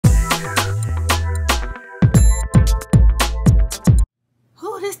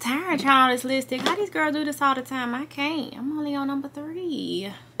tired trying on this lipstick. How these girls do this all the time? I can't. I'm only on number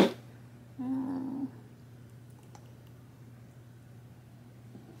 3.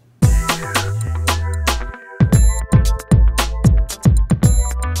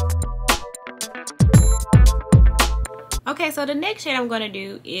 Okay, so the next shade I'm going to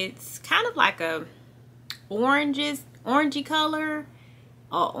do, it's kind of like a orangey color,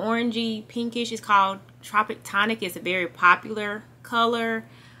 or orangey pinkish. It's called Tropic Tonic. It's a very popular color.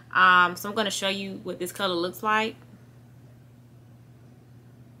 So I'm going to show you what this color looks like.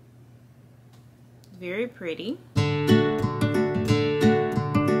 Very pretty.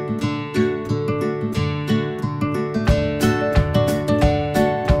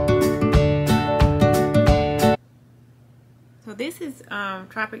 So this is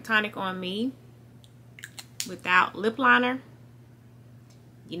Tropic Tonic on me without lip liner.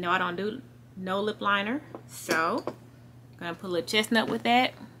 You know I don't do no lip liner, so I'm gonna put a little chestnut with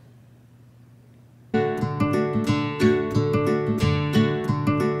that. I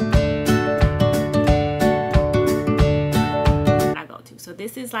go to. So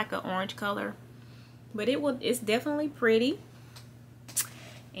this is like an orange color, but it's definitely pretty,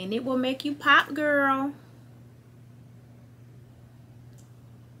 and it will make you pop, girl.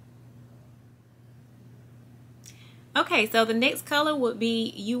 Okay, so the next color would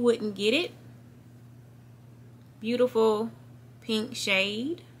be You Wouldn't Get It. Beautiful pink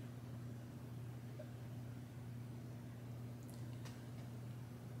shade.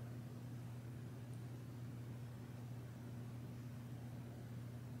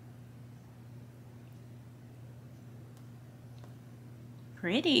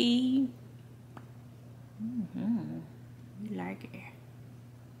 Pretty. You like it.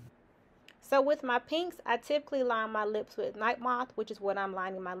 So with my pinks, I typically line my lips with Night Moth, which is what I'm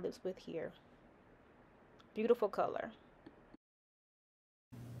lining my lips with here. Beautiful color.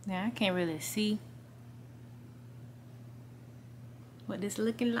 Now I can't really see what this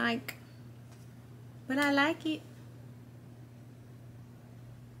looking like, but I like it.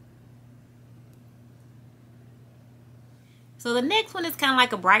 So the next one is kind of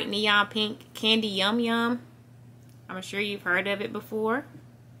like a bright neon pink, Candy Yum Yum. I'm sure you've heard of it before.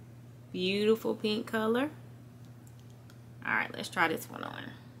 Beautiful pink color. All right, let's try this one on.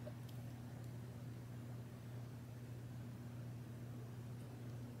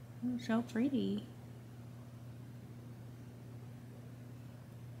 Oh, so pretty.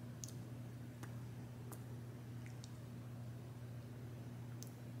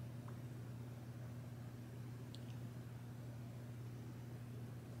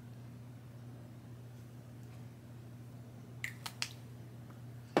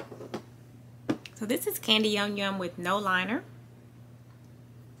 So this is Candy Yum Yum with no liner.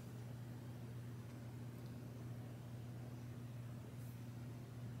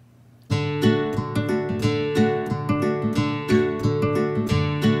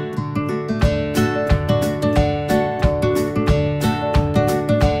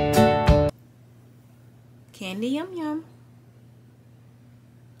 Candy Yum Yum.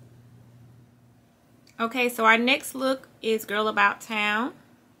 Okay, so our next look is Girl About Town.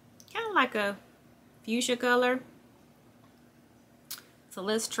 Kind of like a fuchsia color. So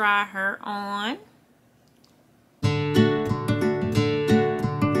let's try her on.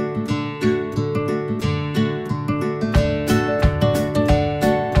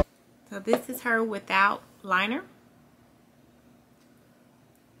 So this is her without liner.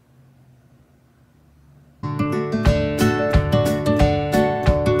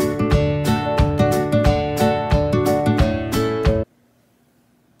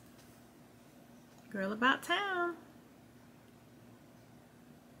 Girl About Town.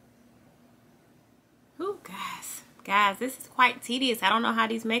 Ooh, guys, this is quite tedious. I don't know how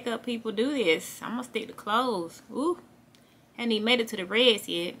these makeup people do this. I'm gonna stick to clothes. Ooh, hadn't even made it to the reds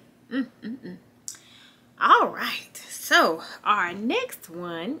yet. All right, so our next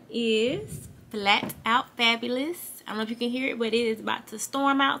one is Flat Out Fabulous. I don't know if you can hear it, but it is about to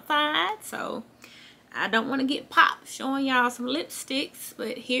storm outside, so I don't want to get popped showing y'all some lipsticks,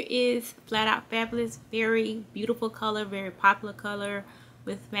 but here is Flat Out Fabulous. Very beautiful color, very popular color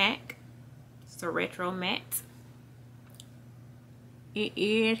with MAC. It's a retro matte. It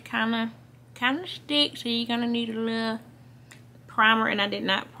is kind of stick, so you're gonna need a little primer. And I did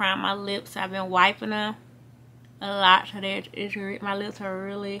not prime my lips. I've been wiping them a lot, so my lips are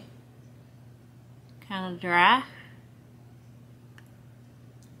really kind of dry.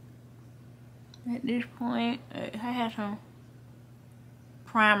 At this point, if I had some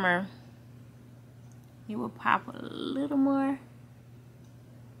primer, it will pop a little more.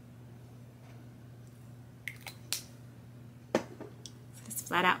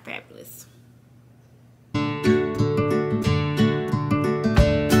 Flat Out Fabulous.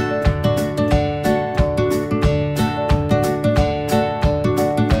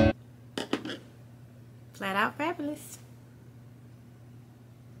 Flat Out Fabulous.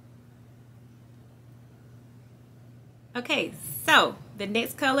 Okay, so the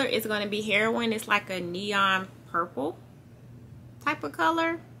next color is going to be Heroine. It's like a neon purple type of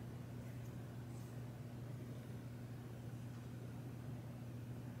color.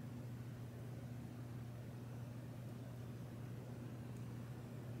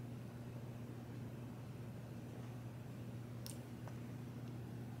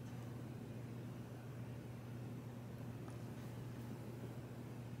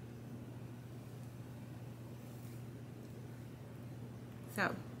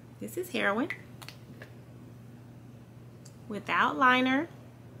 So this is Heroine without liner.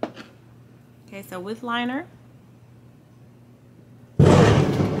 Okay, so with liner.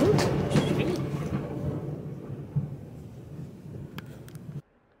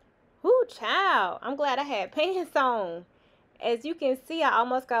 Ooh, child, I'm glad I had pants on. As you can see, I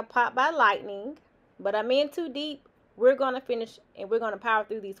almost got popped by lightning, but I'm in too deep. We're going to finish and we're going to power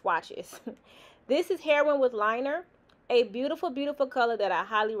through these swatches. This is Heroine with liner. A beautiful, beautiful color that I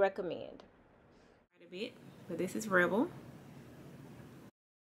highly recommend. Quite a bit, but this is Rebel.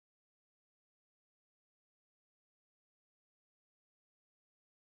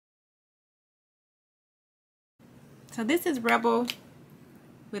 So this is Rebel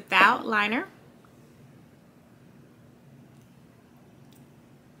without liner.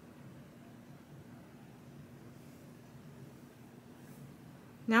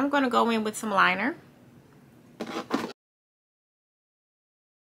 Now I'm going to go in with some liner.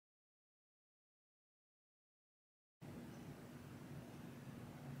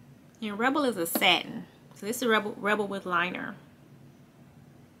 And Rebel is a satin. So this is Rebel with liner.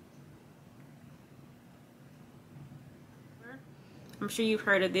 I'm sure you've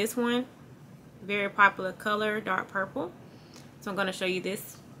heard of this one. Very popular color, dark purple. So I'm going to show you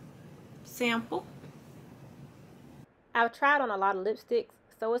this sample. I've tried on a lot of lipsticks,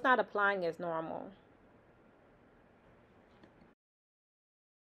 so it's not applying as normal.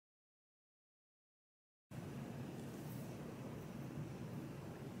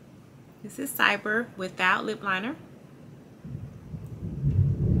 This is Cyber without lip liner.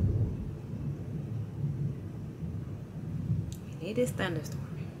 And it is thunderstorming.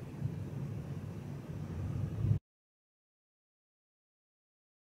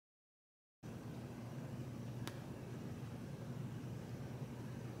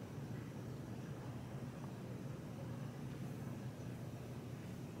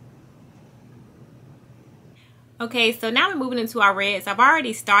 Okay, so now we're moving into our reds. I've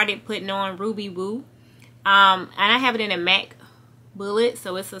already started putting on Ruby Woo. And I have it in a MAC bullet,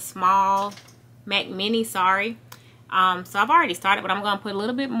 so it's a small MAC mini, sorry. So I've already started, but I'm going to put a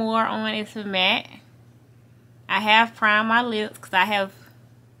little bit more on. It's a matte. I have primed my lips because I have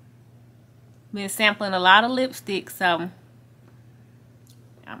been sampling a lot of lipsticks, so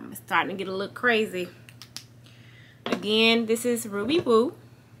I'm starting to get a little crazy. Again, this is Ruby Woo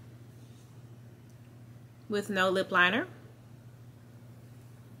with no lip liner.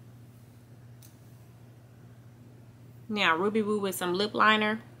 Now Ruby Woo with some lip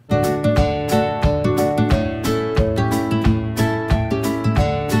liner.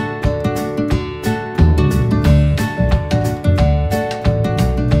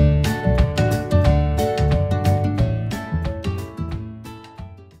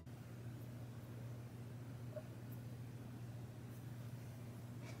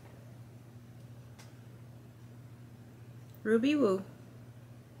 Ruby Woo.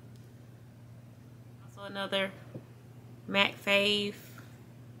 Also another matte fave.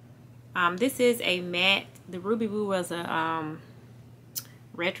 This is a matte. The Ruby Woo was a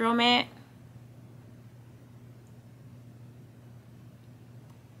retro matte.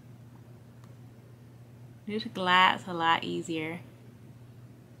 This glides a lot easier.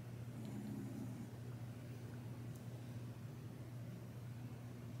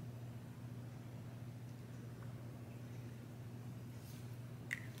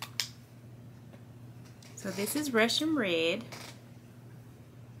 So this is Russian Red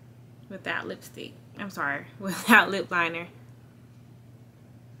without lipstick. I'm sorry, without lip liner.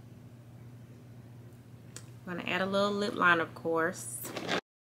 I'm gonna add a little lip liner, of course.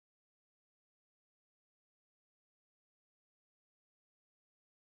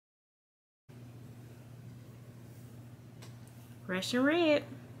 Russian Red.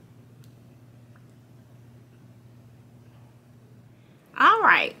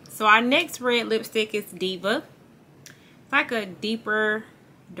 Alright, so our next red lipstick is Diva. It's like a deeper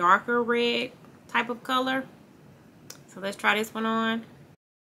darker red type of color. So let's try this one on.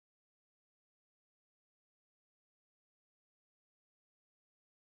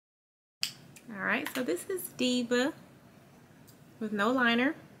 Alright, so this is Diva with no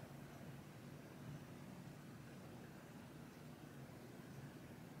liner.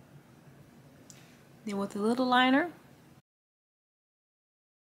 Then with a little liner.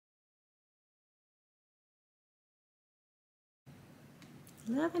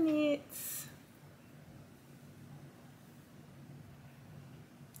 Loving it.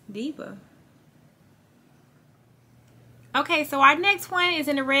 Diva. Okay, so our next one is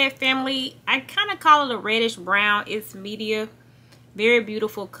in the red family. I kind of call it a reddish brown. It's media. Very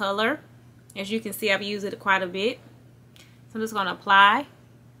beautiful color. As you can see, I've used it quite a bit. So I'm just going to apply.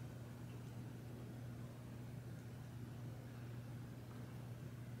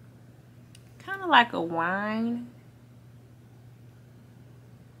 Kind of like a wine.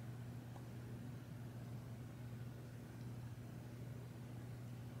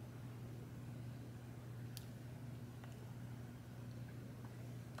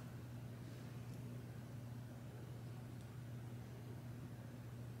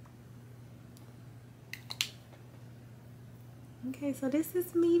 Okay, so this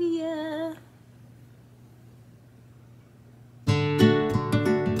is media.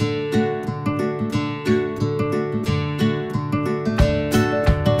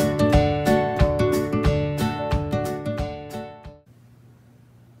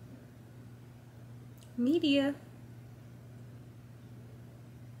 Media.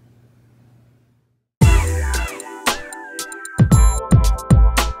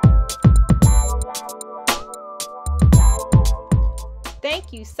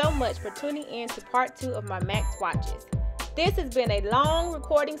 Thank you so much for tuning in to part 2 of my MAC swatches. This has been a long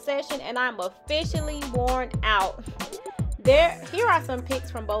recording session and I'm officially worn out. Here are some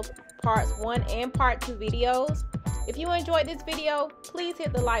pics from both parts 1 and part 2 videos. If you enjoyed this video, please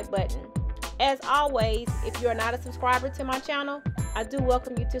hit the like button. As always, if you are not a subscriber to my channel, I do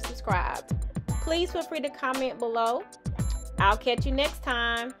welcome you to subscribe. Please feel free to comment below. I'll catch you next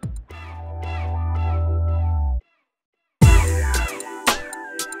time.